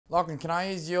Lachlan, can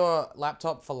I use your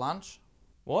laptop for lunch?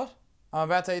 What? I'm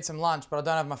about to eat some lunch, but I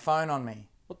don't have my phone on me.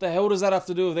 What the hell does that have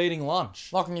to do with eating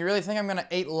lunch? Lachlan, you really think I'm going to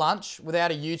eat lunch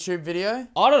without a YouTube video?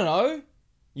 I don't know.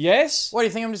 Yes? What, do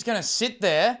you think I'm just going to sit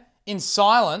there in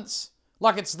silence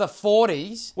like it's the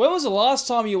 40s? When was the last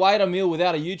time you ate a meal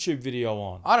without a YouTube video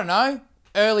on? I don't know.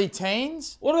 Early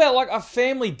teens? What about like a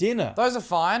family dinner? Those are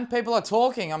fine. People are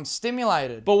talking. I'm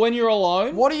stimulated. But when you're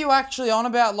alone? What are you actually on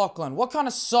about, Lachlan? What kind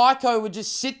of psycho would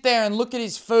just sit there and look at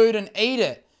his food and eat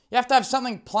it? You have to have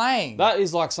something playing. That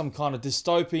is like some kind of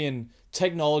dystopian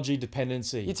technology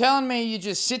dependency. You're telling me you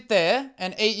just sit there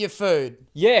and eat your food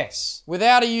Yes.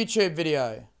 without a YouTube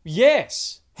video?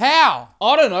 Yes. How?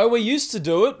 I don't know. We used to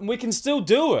do it and we can still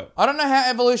do it. I don't know how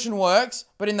evolution works,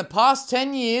 but in the past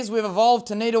 10 years, we've evolved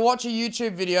to need to watch a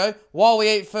YouTube video while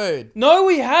we eat food. No,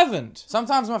 we haven't.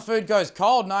 Sometimes my food goes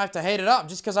cold and I have to heat it up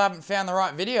just because I haven't found the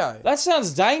right video. That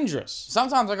sounds dangerous.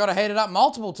 Sometimes I gotta heat it up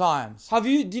multiple times. Do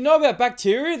you know about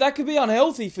bacteria? That could be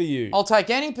unhealthy for you. I'll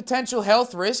take any potential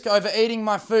health risk over eating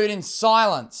my food in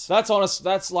silence. That's honest.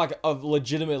 That's like a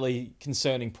legitimately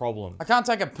concerning problem. I can't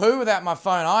take a poo without my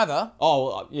phone either. Oh,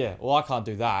 well, yeah. Well, I can't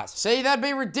do that. See, that'd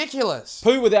be ridiculous.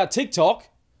 Poo without TikTok?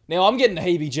 Now I'm getting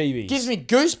heebie-jeebies. Gives me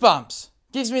goosebumps.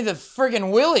 Gives me the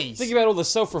friggin' willies. Think about all the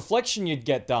self-reflection you'd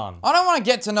get done. I don't want to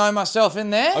get to know myself in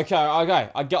there. Okay.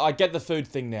 I get the food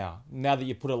thing now. Now that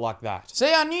you put it like that.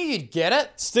 See, I knew you'd get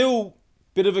it. Still,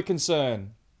 bit of a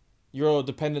concern. Your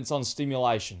dependence on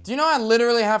stimulation. Do you know I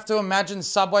literally have to imagine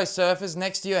Subway Surfers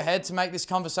next to your head to make this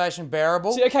conversation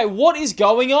bearable? See, okay, what is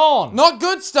going on? Not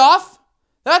good stuff.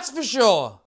 That's for sure.